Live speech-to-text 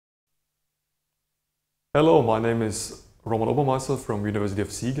Hello, my name is Obermaisser from University of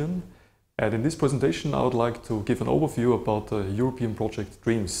Siegen, and in this presentation I would like to give an overview about the European project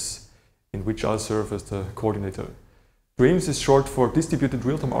DREAMS, in which I serve as the coordinator. DREAMS is short for Distributed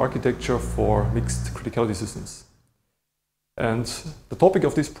Real-Time Architecture for Mixed Criticality Systems. And the topic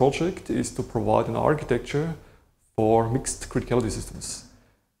of this project is to provide an architecture for mixed criticality systems.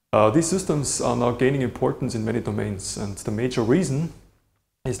 These systems are now gaining importance in many domains, and the major reason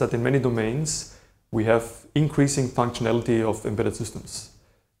is that in many domains we have increasing functionality of embedded systems.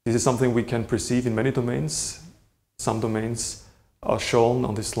 This is something we can perceive in many domains. Some domains are shown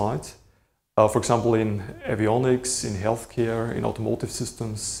on this slide. For example, in avionics, in healthcare, in automotive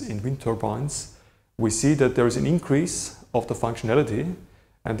systems, in wind turbines, we see that there is an increase of the functionality,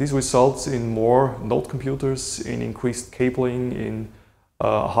 and this results in more node computers, in increased cabling, in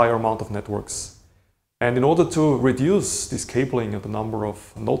a higher amount of networks. And in order to reduce this cabling and the number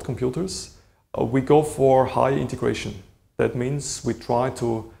of node computers, we go for high integration. That means we try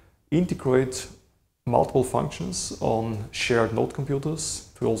to integrate multiple functions on shared node computers.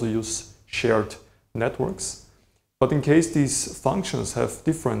 We also use shared networks. But in case these functions have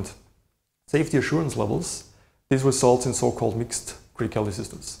different safety assurance levels, this results in so-called mixed criticality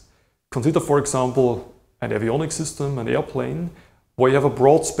systems. Consider, for example, an avionics system, an airplane, where you have a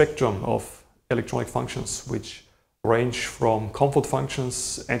broad spectrum of electronic functions, which range from comfort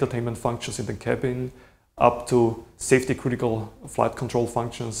functions, entertainment functions in the cabin, up to safety critical flight control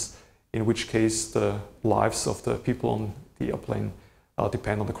functions, in which case the lives of the people on the airplane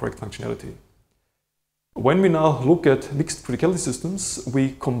depend on the correct functionality. When we now look at mixed criticality systems,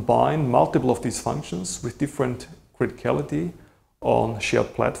 we combine multiple of these functions with different criticality on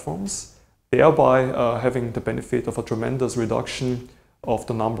shared platforms, thereby having the benefit of a tremendous reduction of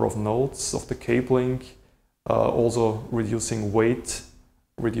the number of nodes, of the cabling, also reducing weight,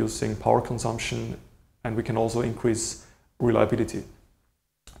 reducing power consumption, and we can also increase reliability.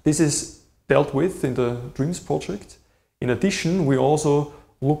 This is dealt with in the DREAMS project. In addition, we also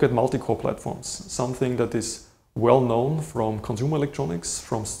look at multi-core platforms, something that is well known from consumer electronics,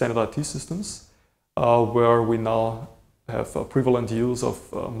 from standard IT systems, where we now have a prevalent use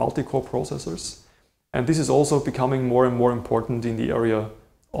of multi-core processors. And this is also becoming more and more important in the area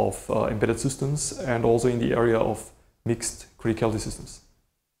of embedded systems and also in the area of mixed criticality systems.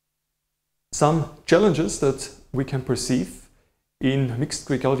 Some challenges that we can perceive in mixed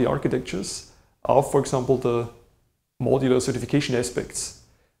criticality architectures are, for example, the modular certification aspects.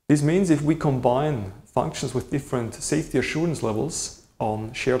 This means if we combine functions with different safety assurance levels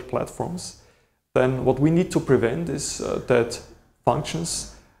on shared platforms, then what we need to prevent is that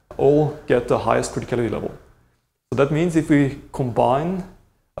functions all get the highest criticality level. So that means if we combine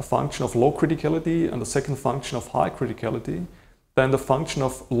a function of low criticality and a second function of high criticality, then the function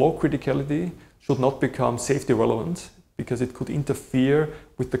of low criticality should not become safety relevant because it could interfere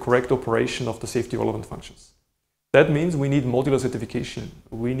with the correct operation of the safety relevant functions. That means we need modular certification.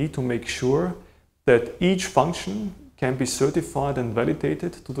 We need to make sure that each function can be certified and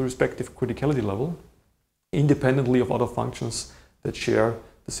validated to the respective criticality level, independently of other functions that share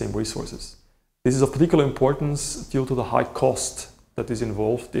the same resources. This is of particular importance due to the high cost that is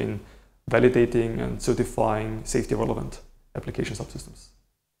involved in validating and certifying safety relevant application subsystems.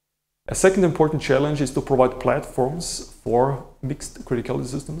 A second important challenge is to provide platforms for mixed criticality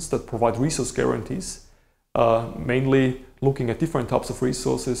systems that provide resource guarantees, mainly looking at different types of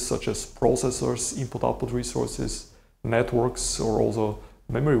resources such as processors, input-output resources, networks, or also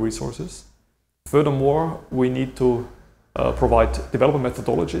memory resources. Furthermore, we need to provide development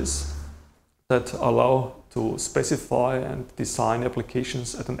methodologies that allow to specify and design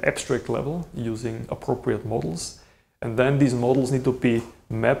applications at an abstract level using appropriate models. And then these models need to be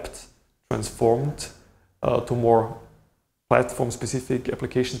mapped, transformed to more platform-specific,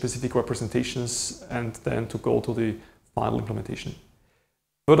 application-specific representations, and then to go to the final implementation.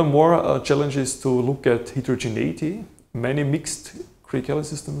 Furthermore, a challenge is to look at heterogeneity. Many mixed criticality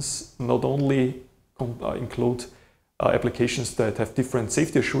systems not only include applications that have different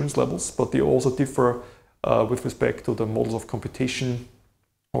safety assurance levels, but they also differ with respect to the models of computation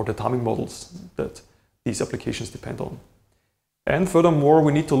or the timing models that these applications depend on. And furthermore,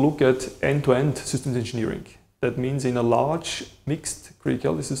 we need to look at end-to-end systems engineering. That means in a large mixed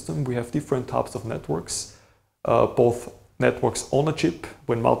criticality system, we have different types of networks, both networks on a chip,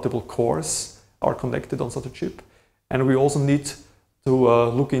 when multiple cores are connected on such a chip, and we also need to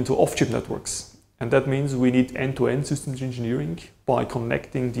look into off-chip networks. And that means we need end-to-end systems engineering by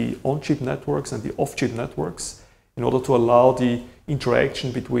connecting the on-chip networks and the off-chip networks in order to allow the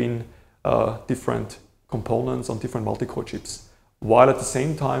interaction between different components on different multi-core chips. while at the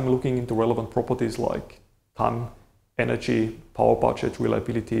same time looking into relevant properties like time, energy, power budget,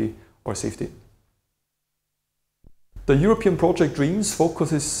 reliability, or safety. The European project DREAMS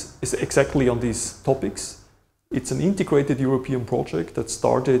focuses exactly on these topics. It's an integrated European project that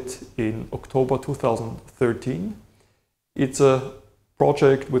started in October 2013. It's a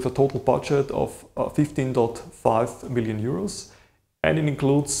project with a total budget of 15.5 million euros, and it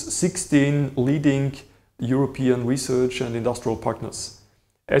includes 16 leading European research and industrial partners.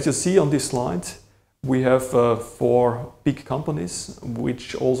 As you see on this slide, we have 4 big companies,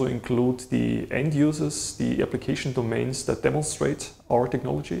 which also include the end users, the application domains that demonstrate our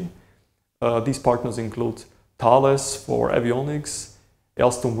technology. These partners include Thales for avionics,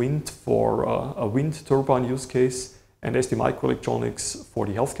 Alstom Wind for a wind turbine use case, and ST Microelectronics for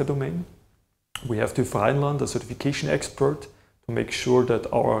the healthcare domain. We have TÜV Rheinland, a certification expert, to make sure that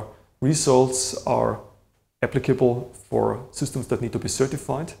our results are applicable for systems that need to be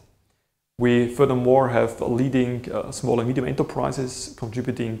certified. We furthermore have leading small and medium enterprises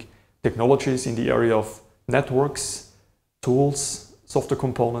contributing technologies in the area of networks, tools, software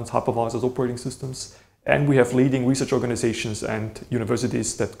components, hypervisors, operating systems, and we have leading research organizations and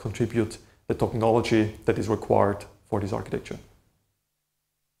universities that contribute the technology that is required for this architecture.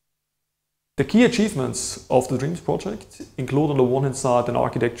 The key achievements of the DREAMS project include on the one hand side an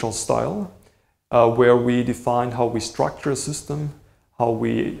architectural style where we define how we structure a system, how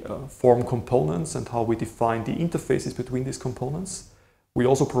we form components, and how we define the interfaces between these components. We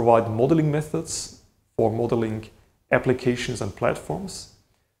also provide modeling methods for modeling applications and platforms.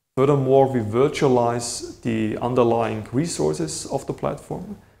 Furthermore, we virtualize the underlying resources of the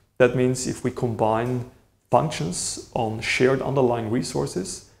platform. That means if we combine functions on shared underlying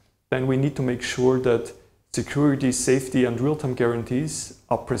resources, then we need to make sure that security, safety, and real-time guarantees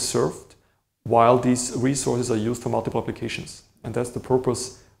are preserved while these resources are used for multiple applications. And that's the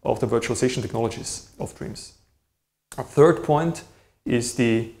purpose of the virtualization technologies of DREAMS. A third point is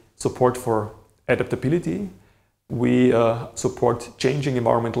the support for adaptability. We support changing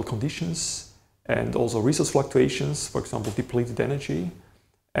environmental conditions and also resource fluctuations, for example, depleted energy.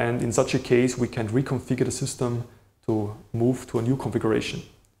 And in such a case, we can reconfigure the system to move to a new configuration.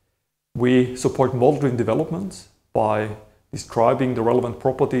 We support model-driven development by describing the relevant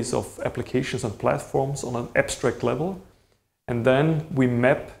properties of applications and platforms on an abstract level. And then we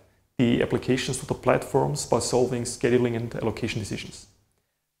map the applications to the platforms by solving scheduling and allocation decisions.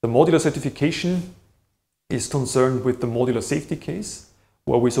 The modular certification is concerned with the modular safety case,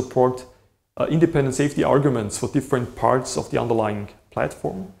 where we support independent safety arguments for different parts of the underlying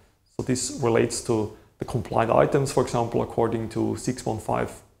platform. So this relates to the compliant items, for example, according to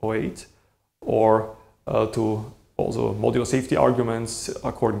 61508, or to also modular safety arguments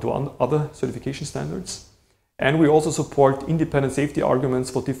according to other certification standards. And we also support independent safety arguments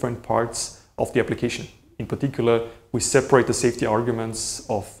for different parts of the application. In particular, we separate the safety arguments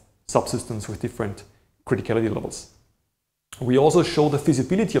of subsystems with different criticality levels. We also show the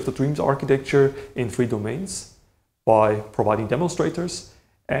feasibility of the DREAMS architecture in 3 domains by providing demonstrators,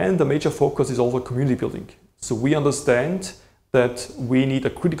 and the major focus is also community building. So we understand that we need a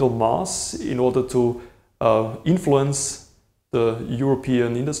critical mass in order to influence the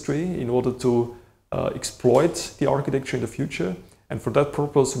European industry, in order to exploit the architecture in the future. And for that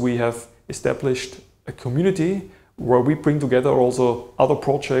purpose, we have established a community where we bring together also other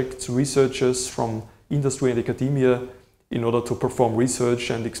projects, researchers from industry and academia in order to perform research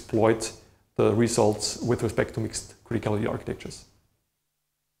and exploit the results with respect to mixed criticality architectures.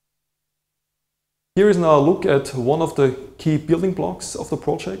 Here is now a look at one of the key building blocks of the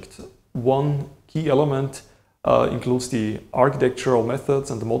project. One key element includes the architectural methods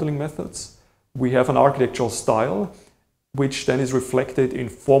and the modeling methods. We have an architectural style, which then is reflected in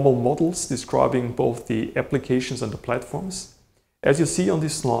formal models describing both the applications and the platforms. As you see on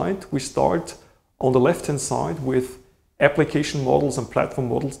this slide, we start on the left-hand side with application models and platform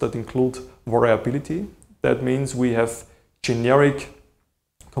models that include variability. That means we have generic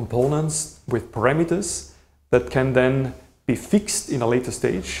components with parameters that can then be fixed in a later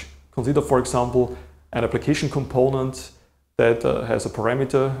stage. Consider, for example, an application component that has a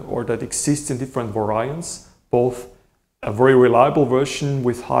parameter or that exists in different variants, both a very reliable version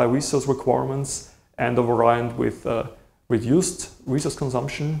with high resource requirements and a variant with reduced resource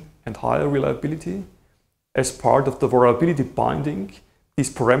consumption and higher reliability. As part of the variability binding, these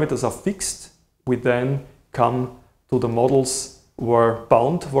parameters are fixed. We then come to the models where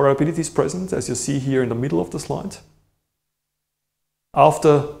bound variability is present, as you see here in the middle of the slide.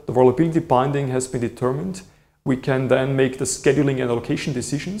 After the variability binding has been determined, we can then make the scheduling and allocation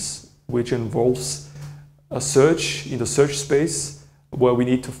decisions, which involves search in the search space where we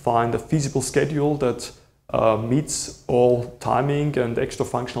need to find a feasible schedule that meets all timing and extra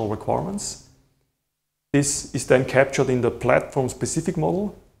functional requirements. This is then captured in the platform-specific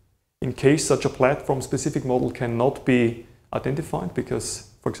model. In case such a platform-specific model cannot be identified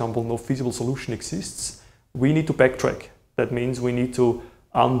because, for example, no feasible solution exists, we need to backtrack. That means we need to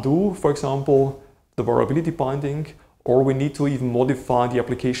undo, for example, the variability binding, or we need to even modify the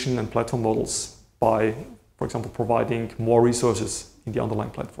application and platform models by, for example, providing more resources in the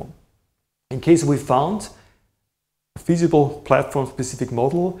underlying platform. In case we found a feasible platform-specific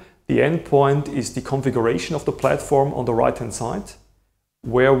model, the endpoint is the configuration of the platform on the right-hand side,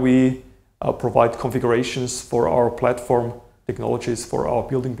 where we provide configurations for our platform technologies, for our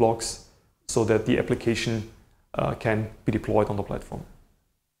building blocks, so that the application can be deployed on the platform.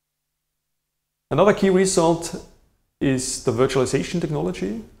 Another key result is the virtualization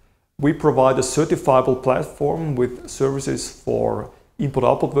technology. We provide a certifiable platform with services for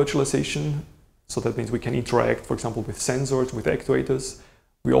input-output virtualization. So that means we can interact, for example, with sensors, with actuators.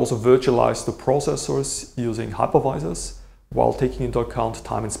 We also virtualize the processors using hypervisors while taking into account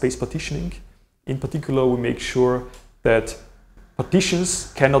time and space partitioning. In particular, we make sure that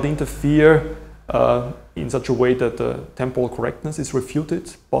partitions cannot interfere in such a way that the temporal correctness is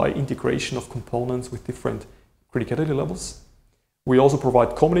refuted by integration of components with different criticality levels. We also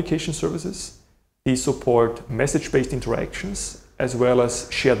provide communication services. These support message-based interactions as well as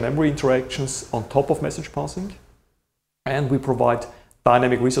shared memory interactions on top of message passing. And we provide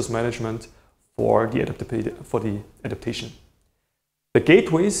dynamic resource management for the adaptation. The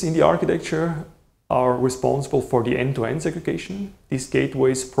gateways in the architecture are responsible for the end-to-end segregation. These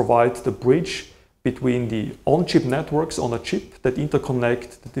gateways provide the bridge between the on-chip networks on a chip that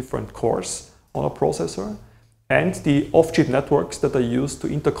interconnect the different cores on a processor and the off-chip networks that are used to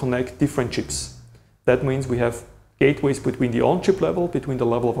interconnect different chips. That means we have gateways between the on-chip level, between the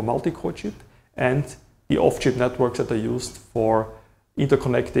level of a multi-core chip, and the off-chip networks that are used for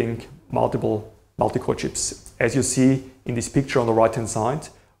interconnecting multiple multi-core chips. As you see in this picture on the right-hand side,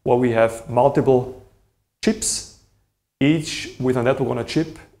 where we have multiple chips, each with a network on a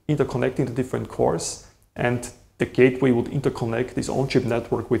chip, interconnecting the different cores, and the gateway would interconnect this on-chip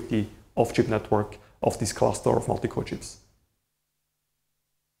network with the off-chip network of this cluster of multi-core chips.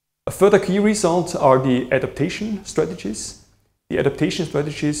 A further key result are the adaptation strategies. The adaptation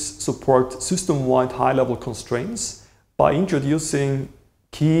strategies support system-wide high-level constraints by introducing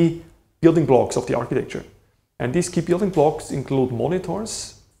key building blocks of the architecture. And these key building blocks include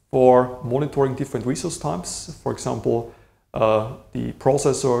monitors for monitoring different resource types, for example, the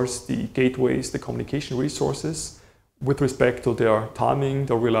processors, the gateways, the communication resources with respect to their timing,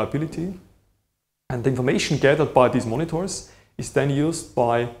 their reliability. And the information gathered by these monitors is then used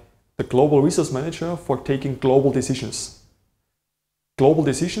by the global resource manager for taking global decisions. Global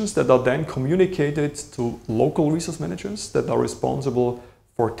decisions that are then communicated to local resource managers that are responsible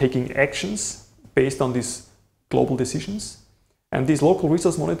for taking actions based on these global decisions. And these local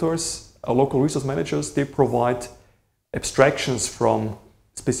resource monitors, local resource managers, they provide abstractions from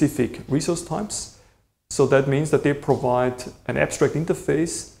specific resource types. So that means that they provide an abstract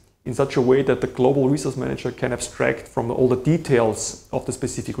interface in such a way that the global resource manager can abstract from all the details of the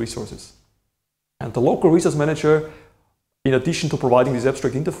specific resources. And the local resource manager, in addition to providing this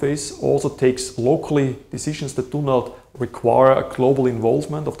abstract interface, also takes locally decisions that do not require a global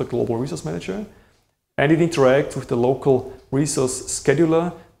involvement of the global resource manager. And it interacts with the local resource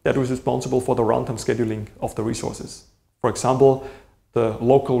scheduler that is responsible for the runtime scheduling of the resources. For example, the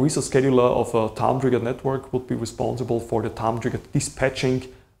local resource scheduler of a time-triggered network would be responsible for the time-triggered dispatching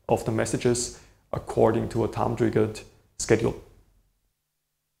of the messages according to a time-triggered schedule.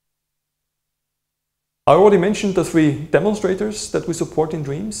 I already mentioned the 3 demonstrators that we support in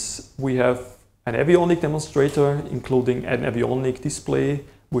DREAMS. We have an avionic demonstrator, including an avionic display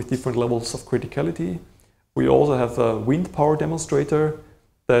with different levels of criticality. We also have a wind power demonstrator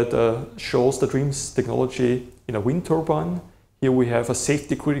that shows the DREAMS technology in a wind turbine. Here we have a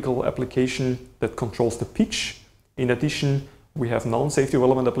safety critical application that controls the pitch. In addition, we have non-safety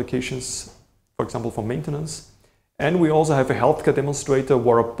relevant applications, for example, for maintenance. And we also have a healthcare demonstrator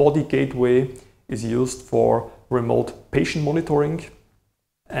where a body gateway is used for remote patient monitoring.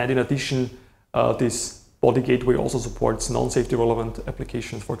 And in addition, this body gateway also supports non-safety relevant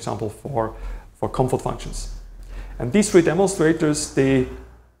applications, for example, for comfort functions. And these 3 demonstrators, they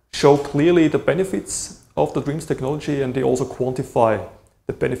show clearly the benefits of the DREAMS technology, and they also quantify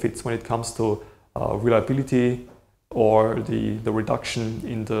the benefits when it comes to reliability or the reduction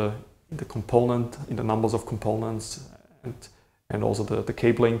in the component, in the numbers of components, and also the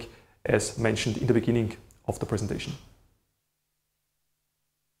cabling, as mentioned in the beginning of the presentation.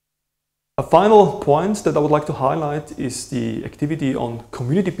 A final point that I would like to highlight is the activity on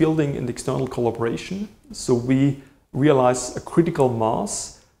community building and external collaboration. So we realize a critical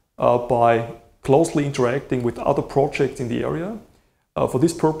mass by closely interacting with other projects in the area. For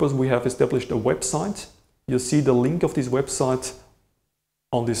this purpose, we have established a website. You see the link of this website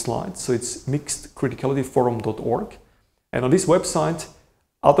on this slide. So it's mixedcriticalityforum.org. And on this website,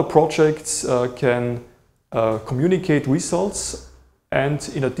 other projects can communicate results. And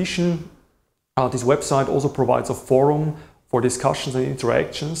in addition, this website also provides a forum for discussions and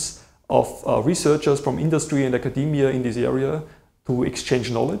interactions of researchers from industry and academia in this area to exchange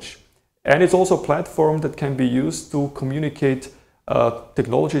knowledge. And it's also a platform that can be used to communicate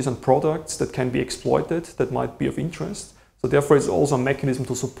technologies and products that can be exploited, that might be of interest. So therefore, it's also a mechanism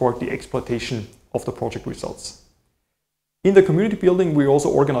to support the exploitation of the project results. In the community building, we also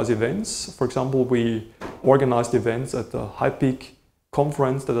organize events. For example, we organized events at the HighPeak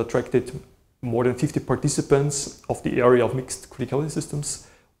conference that attracted more than 50 participants of the area of mixed criticality systems.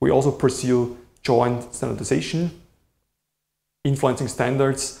 We also pursue joint standardization. Influencing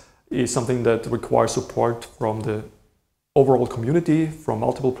standards is something that requires support from the overall community, from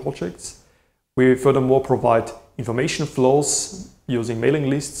multiple projects. We furthermore provide information flows using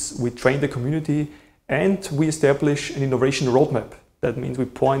mailing lists. We train the community and we establish an innovation roadmap. That means we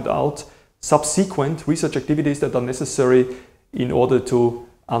point out subsequent research activities that are necessary in order to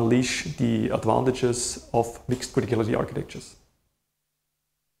unleash the advantages of mixed criticality architectures.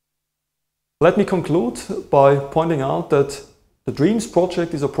 Let me conclude by pointing out that the DREAMS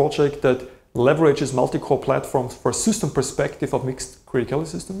project is a project that leverages multi-core platforms for a system perspective of mixed criticality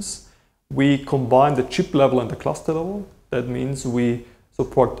systems. We combine the chip level and the cluster level. That means we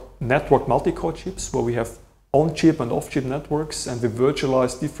support network multi-core chips where we have on-chip and off-chip networks, and we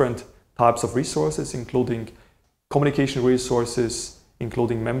virtualize different types of resources, including communication resources,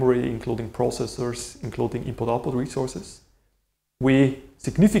 including memory, including processors, including input-output resources. We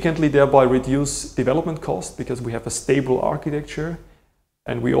significantly thereby reduce development costs because we have a stable architecture,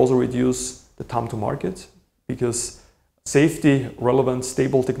 and we also reduce the time to market because safety relevant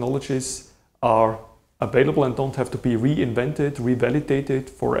stable technologies are available and don't have to be reinvented, revalidated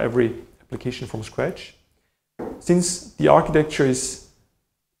for every application from scratch. Since the architecture is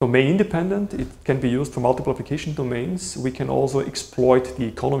domain independent, it can be used for multiple application domains. We can also exploit the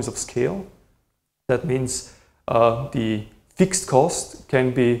economies of scale. That means the fixed cost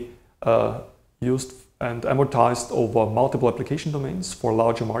can be used and amortized over multiple application domains for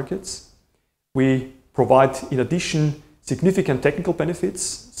larger markets. We provide, in addition, significant technical benefits,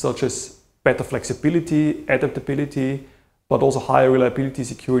 such as better flexibility, adaptability, but also higher reliability,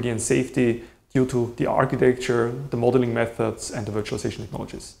 security, and safety due to the architecture, the modeling methods, and the virtualization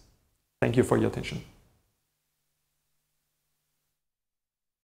technologies. Thank you for your attention.